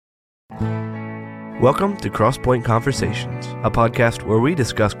Welcome to Crosspointe Conversations, a podcast where we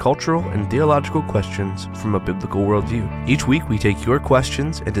discuss cultural and theological questions from a biblical worldview. Each week we take your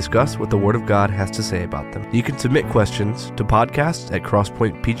questions and discuss what the Word of God has to say about them. You can submit questions to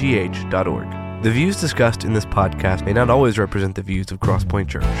podcasts@crosspointepgh.org. The views discussed in this podcast may not always represent the views of Crosspointe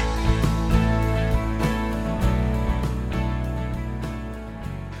Church.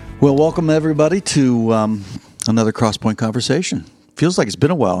 Well, welcome everybody to another Crosspointe Conversation. Feels like it's been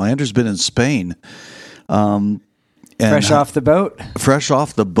a while. Andrew's been in Spain. Fresh off the boat.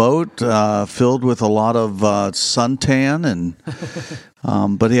 Filled with a lot of suntan, and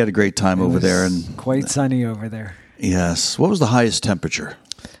but he had a great time over there. And quite sunny over there. Yes. What was the highest temperature?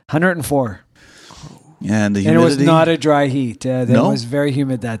 104. And the humidity? And it was not a dry heat. It No? was very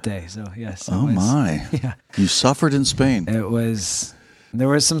humid that day. So yes. Oh my! Yeah. You suffered in Spain. It was. There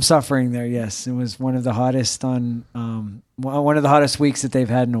was some suffering there. Yes, it was one of the hottest one of the hottest weeks that they've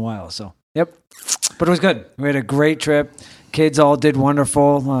had in a while. So yep, but it was good. We had a great trip. Kids all did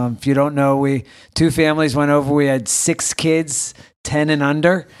wonderful. If you don't know, two families went over. We had 6 kids, 10 and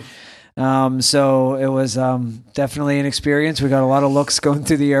under. So it was definitely an experience. We got a lot of looks going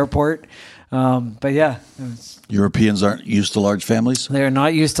through the airport. But yeah, Europeans aren't used to large families? They're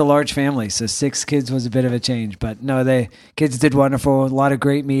not used to large families, so 6 kids was a bit of a change. But no, kids did wonderful. A lot of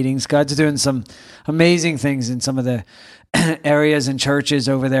great meetings. God's doing some amazing things in some of the areas and churches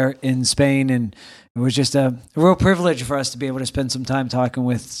over there in Spain, and it was just a real privilege for us to be able to spend some time talking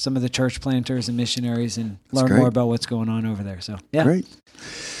with some of the church planters and missionaries and learn more about what's going on over there. So yeah, great.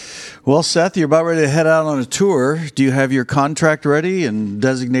 Well, Seth, you're about ready to head out on a tour. Do you have your contract ready and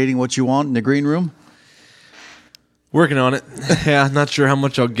designating what you want in the green room? Working on it. Yeah, I'm not sure how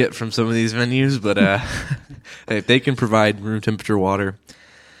much I'll get from some of these venues, but if they can provide room temperature water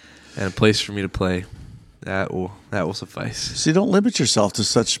and a place for me to play, that will suffice. See, don't limit yourself to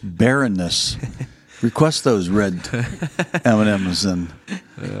such barrenness. Request those red M&Ms.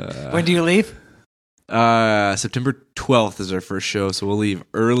 When do you leave? September 12th is our first show, so we'll leave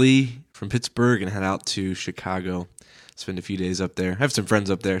early from Pittsburgh and head out to Chicago. Spend a few days up there. I have some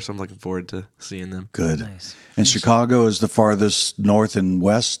friends up there, so I'm looking forward to seeing them. Good. Nice. And Chicago is the farthest north and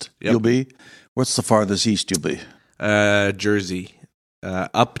west Yep. you'll be? What's the farthest east you'll be? Jersey.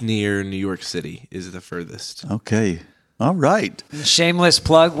 Up near New York City is the furthest. Okay. All right. Shameless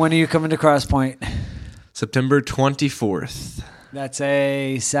plug. When are you coming to Crosspointe? September 24th. That's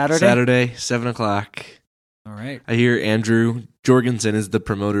a Saturday? Saturday, 7 o'clock. All right. I hear Andrew Jorgensen is the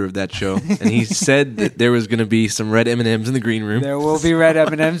promoter of that show, and he said that there was going to be some red M&Ms in the green room. There will be red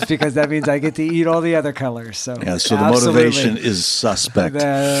M&Ms because that means I get to eat all the other colors. So Yeah, so the motivation is suspect.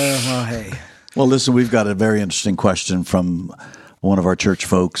 Well, hey. Well, listen, we've got a very interesting question from one of our church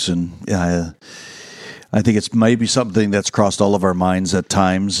folks, and I think it's maybe something that's crossed all of our minds at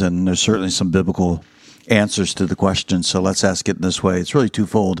times, and there's certainly some biblical answers to the question, so let's ask it in this way. It's really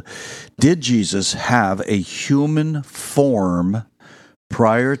twofold. Did Jesus have a human form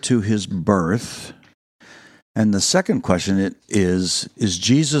prior to his birth? And the second question is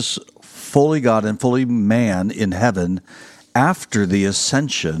Jesus fully God and fully man in heaven after the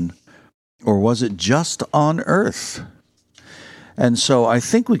ascension, or was it just on earth? And so I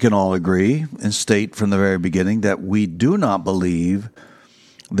think we can all agree and state from the very beginning that we do not believe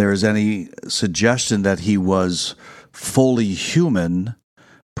there is any suggestion that he was fully human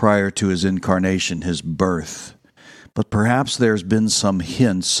prior to his incarnation, his birth. But perhaps there's been some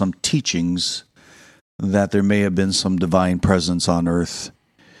hints, some teachings that there may have been some divine presence on earth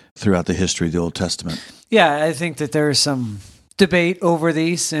throughout the history of the Old Testament. Yeah, I think that there's some debate over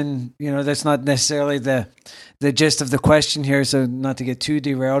these, and that's not necessarily the gist of the question here, so not to get too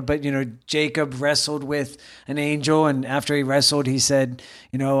derailed, but Jacob wrestled with an angel, and after he wrestled, he said,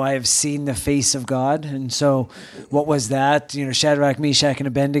 I have seen the face of God. And so what was that? Shadrach, Meshach, and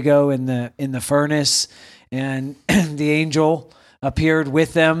Abednego in the furnace, and the angel appeared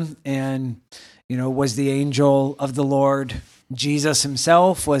with them, and was the angel of the Lord Jesus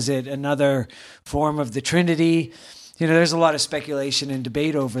himself? Was it another form of the Trinity? There's a lot of speculation and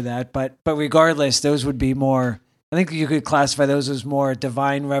debate over that, but regardless, those would be more, I think you could classify those as more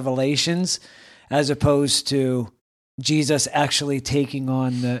divine revelations as opposed to Jesus actually taking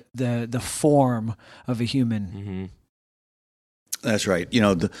on the form of a human. Mm-hmm. That's right.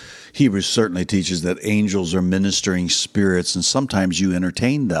 The Hebrews certainly teaches that angels are ministering spirits, and sometimes you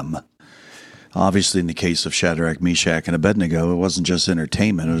entertain them. Obviously, in the case of Shadrach, Meshach, and Abednego, it wasn't just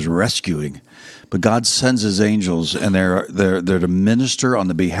entertainment; it was rescuing. But God sends His angels, and they're to minister on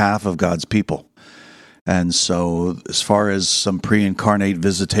the behalf of God's people. And so, as far as some pre-incarnate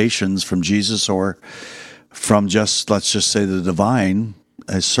visitations from Jesus, or from let's just say, the divine,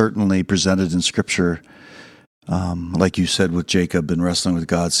 is certainly presented in Scripture, like you said with Jacob and wrestling with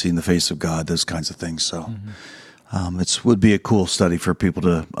God, seeing the face of God, those kinds of things. So it would be a cool study for people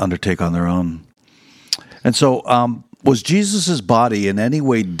to undertake on their own. And so was Jesus' body in any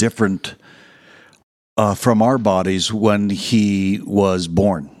way different from our bodies when he was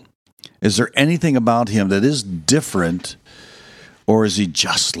born? Is there anything about him that is different, or is he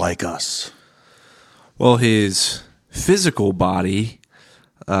just like us? Well, his physical body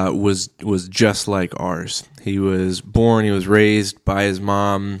was just like ours. He was born, he was raised by his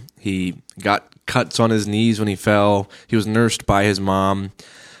mom. He got cuts on his knees when he fell. He was nursed by his mom,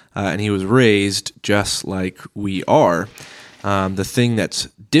 and he was raised just like we are. The thing that's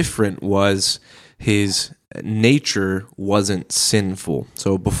different was his nature wasn't sinful.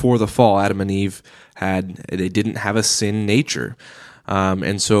 So before the fall, Adam and Eve they didn't have a sin nature.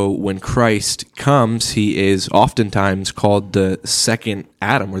 And so when Christ comes, he is oftentimes called the second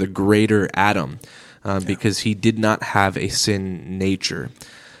Adam or the greater Adam because he did not have a sin nature.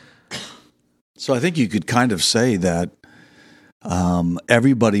 So I think you could kind of say that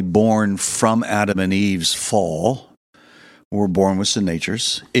everybody born from Adam and Eve's fall were born with sin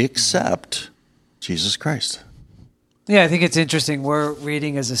natures, except Jesus Christ. Yeah, I think it's interesting. We're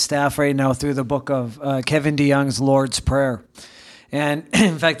reading as a staff right now through the book of Kevin DeYoung's Lord's Prayer. And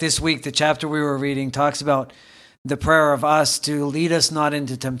in fact, this week, the chapter we were reading talks about the prayer of us to lead us not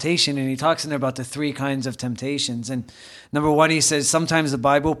into temptation. And he talks in there about the three kinds of temptations. And number one, he says, sometimes the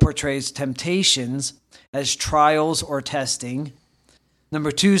Bible portrays temptations as trials or testing.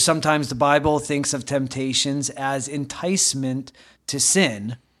 Number two, sometimes the Bible thinks of temptations as enticement to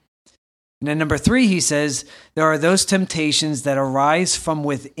sin. And then number three, he says, there are those temptations that arise from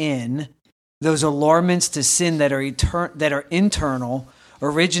within, those allurements to sin that are internal,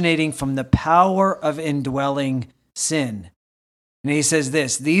 originating from the power of indwelling sin. And he says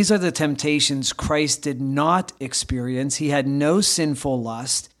this, these are the temptations Christ did not experience. He had no sinful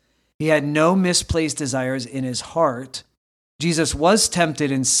lust. He had no misplaced desires in his heart. Jesus was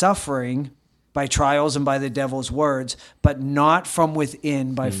tempted in suffering by trials and by the devil's words, but not from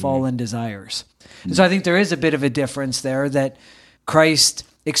within by fallen desires. And so I think there is a bit of a difference there, that Christ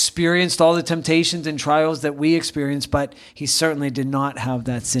experienced all the temptations and trials that we experience, but he certainly did not have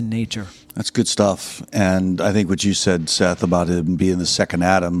that sin nature. That's good stuff. And I think what you said, Seth, about him being the second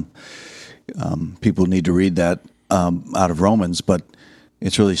Adam, people need to read that out of Romans, but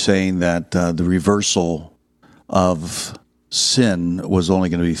it's really saying that the reversal of sin was only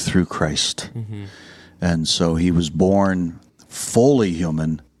going to be through Christ. Mm-hmm. And so he was born fully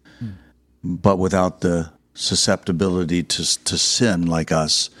human, but without the susceptibility to sin like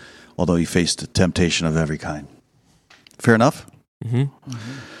us, although he faced a temptation of every kind. Fair enough? Mm-hmm.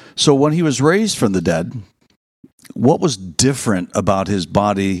 Mm-hmm. So when he was raised from the dead, what was different about his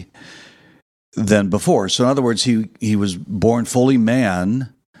body than before? So in other words, he was born fully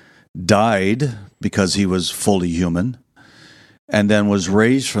man, died because he was fully human, and then was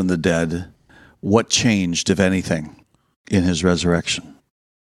raised from the dead. What changed, if anything, in his resurrection?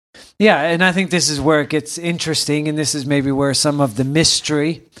 Yeah, and I think this is where it gets interesting, and this is maybe where some of the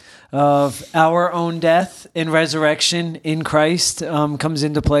mystery of our own death and resurrection in Christ comes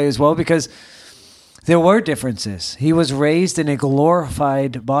into play as well, because there were differences. He was raised in a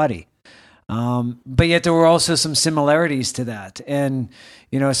glorified body, but yet there were also some similarities to that. And,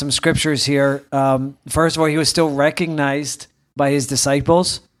 some scriptures here. First of all, he was still recognized by his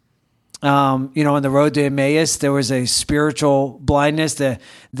disciples. On the road to Emmaus, there was a spiritual blindness. The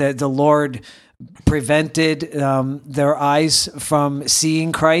Lord prevented their eyes from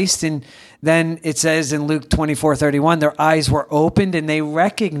seeing Christ. And then it says in Luke 24:31, their eyes were opened and they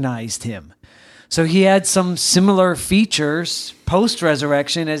recognized him. So he had some similar features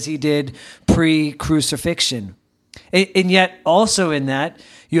post-resurrection as he did pre-crucifixion. And yet also in that,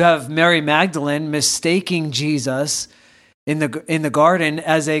 you have Mary Magdalene mistaking Jesus in the garden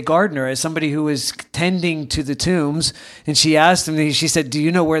as a gardener, as somebody who was tending to the tombs. And she asked him, she said, do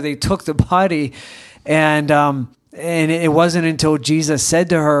you know where they took the body? And it wasn't until Jesus said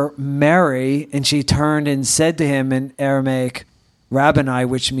to her, Mary, and she turned and said to him in Aramaic, Rabboni,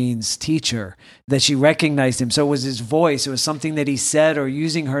 which means teacher, that she recognized him. So it was his voice. It was something that he said, or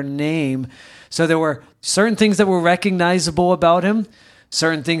using her name. So there were certain things that were recognizable about him,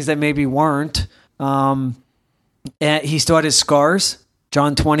 certain things that maybe weren't. And he still had his scars.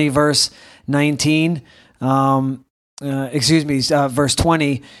 John 20, verse 19. Verse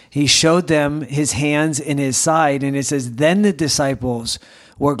 20. He showed them his hands and his side. And it says, then the disciples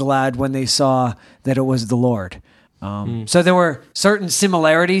were glad when they saw that it was the Lord. So there were certain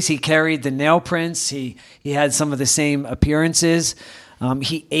similarities. He carried the nail prints. He had some of the same appearances.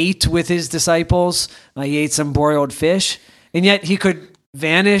 He ate with his disciples. He ate some broiled fish, and yet he could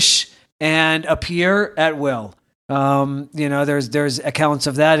vanish and appear at will. There's accounts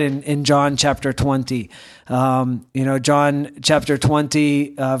of that in John chapter 20. John chapter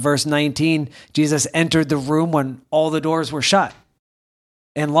 20, verse 19, Jesus entered the room when all the doors were shut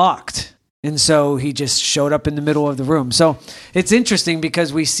and locked. And so he just showed up in the middle of the room. So it's interesting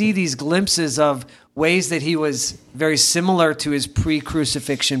because we see these glimpses of ways that he was very similar to his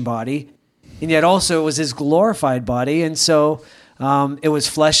pre-crucifixion body, and yet also it was his glorified body. And so it was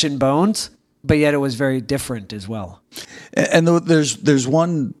flesh and bones, but yet it was very different as well. And there's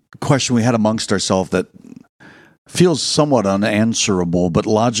one question we had amongst ourselves that feels somewhat unanswerable, but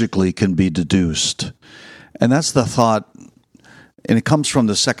logically can be deduced. And that's the thought, and it comes from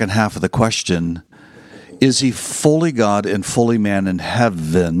the second half of the question, is he fully God and fully man in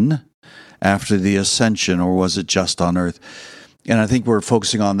heaven after the ascension, or was it just on earth? And I think we're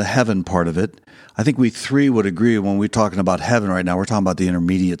focusing on the heaven part of it. I think we three would agree when we're talking about heaven right now, we're talking about the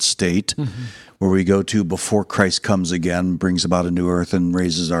intermediate state where we go to before Christ comes again, brings about a new earth and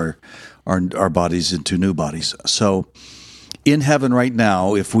raises our bodies into new bodies. So in heaven right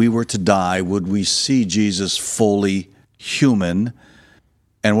now, if we were to die, would we see Jesus fully human?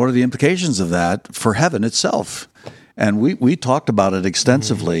 And what are the implications of that for heaven itself? And we talked about it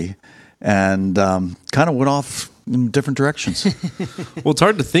extensively and kind of went off in different directions. Well, it's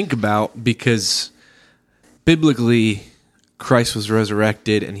hard to think about because biblically, Christ was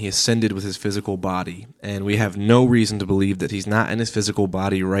resurrected and he ascended with his physical body. And we have no reason to believe that he's not in his physical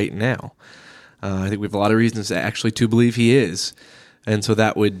body right now. I think we have a lot of reasons actually to believe he is. And so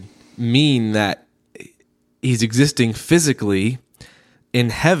that would mean that he's existing physically in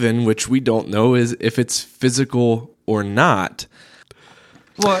heaven, which we don't know is if it's physical or not.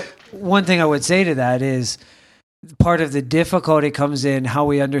 Well, one thing I would say to that is part of the difficulty comes in how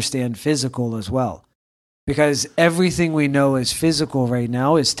we understand physical as well. Because everything we know is physical right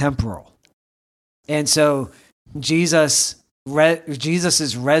now is temporal. And so Jesus'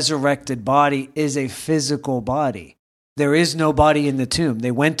 resurrected body is a physical body. There is no body in the tomb.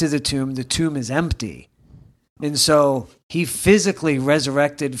 They went to the tomb is empty. And so he physically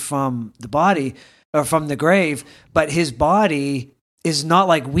resurrected from the body, or from the grave, but his body is not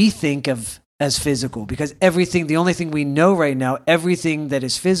like we think of as physical, because the only thing we know right now, everything that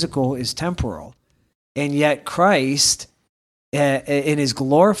is physical is temporal. And yet Christ, in his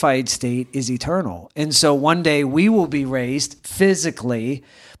glorified state, is eternal. And so one day we will be raised physically,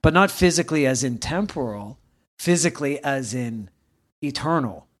 but not physically as in temporal, physically as in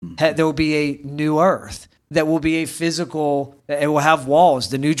eternal. There will be a new earth that will be a physical, it will have walls.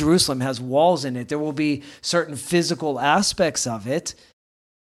 The New Jerusalem has walls in it. There will be certain physical aspects of it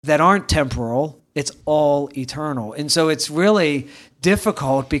that aren't temporal. It's all eternal. And so it's really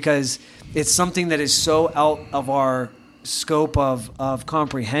difficult because it's something that is so out of our scope of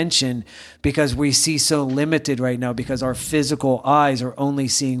comprehension, because we see so limited right now because our physical eyes are only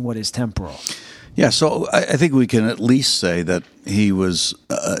seeing what is temporal. Yeah, so I think we can at least say that he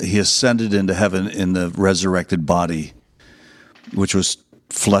ascended into heaven in the resurrected body, which was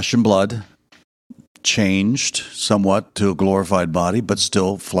flesh and blood, changed somewhat to a glorified body, but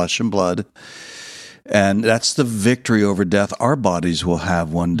still flesh and blood. And that's the victory over death our bodies will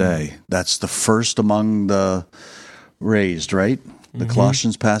have one day. That's the first among the raised, right? The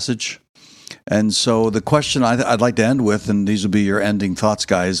Colossians passage. And so the question I'd like to end with, and these would be your ending thoughts,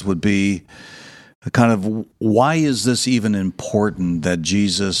 guys, would be kind of why is this even important that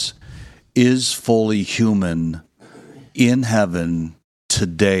Jesus is fully human in heaven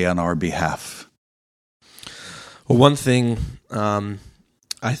today on our behalf? Well, one thing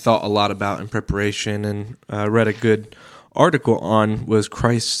I thought a lot about in preparation and read a good article on was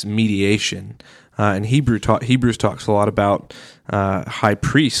Christ's mediation. And Hebrews talks a lot about high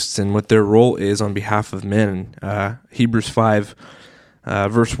priests and what their role is on behalf of men. Hebrews 5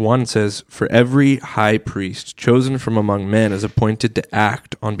 verse 1 says, "For every high priest chosen from among men is appointed to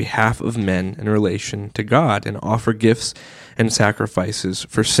act on behalf of men in relation to God and offer gifts and sacrifices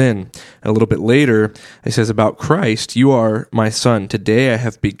for sin." And a little bit later, it says about Christ, "You are my son, today I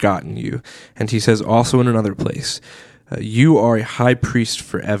have begotten you." And he says also in another place, "You are a high priest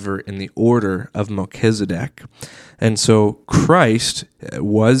forever in the order of Melchizedek." And so Christ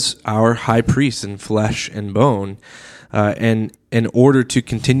was our high priest in flesh and bone. And in order to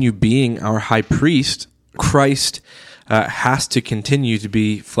continue being our high priest, Christ has to continue to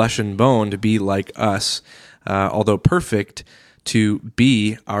be flesh and bone, to be like us, although perfect, to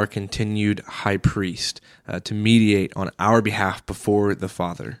be our continued high priest, to mediate on our behalf before the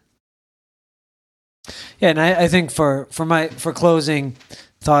Father. Yeah, and I think for closing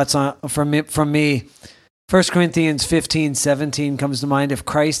thoughts on from me, 1 Corinthians 15:17 comes to mind. If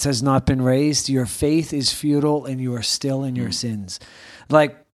Christ has not been raised, your faith is futile and you are still in your sins.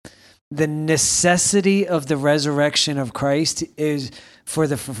 Like, the necessity of the resurrection of Christ is for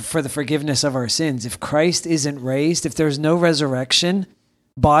the forgiveness of our sins. If Christ isn't raised, if there's no resurrection,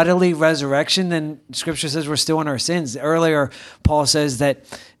 bodily resurrection, then Scripture says we're still in our sins. Earlier, Paul says that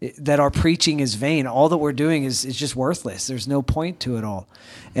our preaching is vain. All that we're doing is just worthless. There's no point to it all.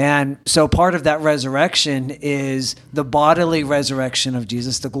 And so part of that resurrection is the bodily resurrection of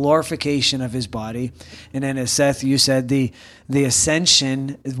Jesus, the glorification of his body. And then, as Seth, you said, the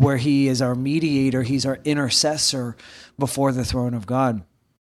ascension, where he is our mediator, he's our intercessor before the throne of God.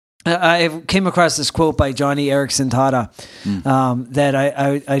 I came across this quote by Johnny Erickson Tada that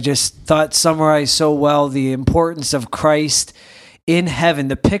I just thought summarized so well the importance of Christ in heaven,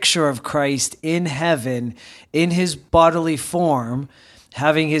 the picture of Christ in heaven, in his bodily form,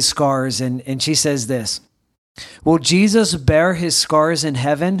 having his scars. And she says this: will Jesus bear his scars in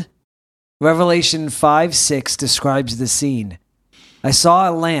heaven? Revelation 5:6 describes the scene. I saw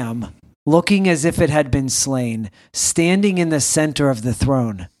a lamb looking as if it had been slain, standing in the center of the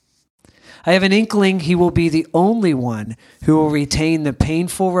throne. I have an inkling he will be the only one who will retain the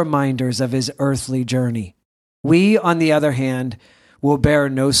painful reminders of his earthly journey. We, on the other hand, will bear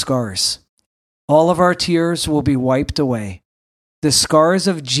no scars. All of our tears will be wiped away. The scars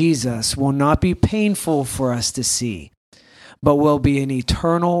of Jesus will not be painful for us to see, but will be an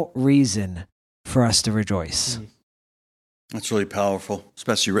eternal reason for us to rejoice. That's really powerful,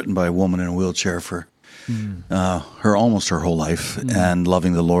 especially written by a woman in a wheelchair for almost her whole life, and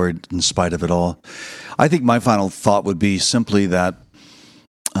loving the Lord in spite of it all. I think my final thought would be simply that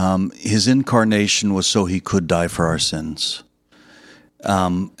his incarnation was so he could die for our sins.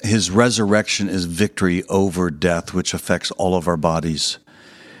 His resurrection is victory over death, which affects all of our bodies.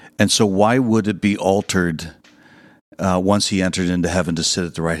 And so why would it be altered once he entered into heaven to sit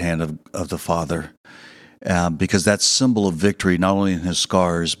at the right hand of the Father? Because that symbol of victory, not only in his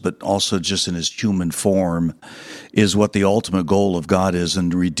scars, but also just in his human form, is what the ultimate goal of God is in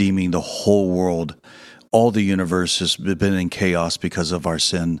redeeming the whole world. All the universe has been in chaos because of our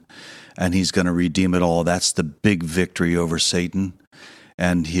sin, and he's going to redeem it all. That's the big victory over Satan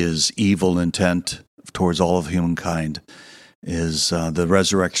and his evil intent towards all of humankind. Is the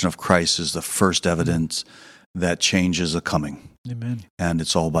resurrection of Christ is the first evidence that changes are coming. Amen. And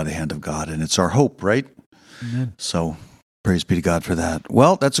it's all by the hand of God, and it's our hope, right? Amen. So praise be to God for that.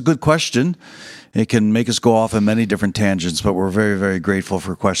 Well, that's a good question. It can make us go off on many different tangents, but we're very, very grateful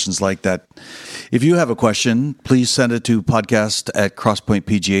for questions like that. If you have a question, please send it to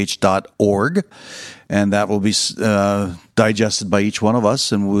podcast@crosspointepgh.org, and that will be digested by each one of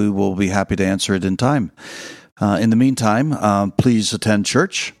us, and we will be happy to answer it in time. In the meantime, please attend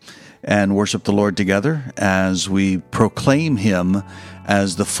church and worship the Lord together as we proclaim him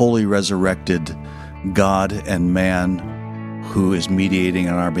as the fully resurrected God and man who is mediating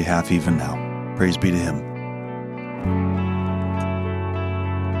on our behalf even now. Praise be to him.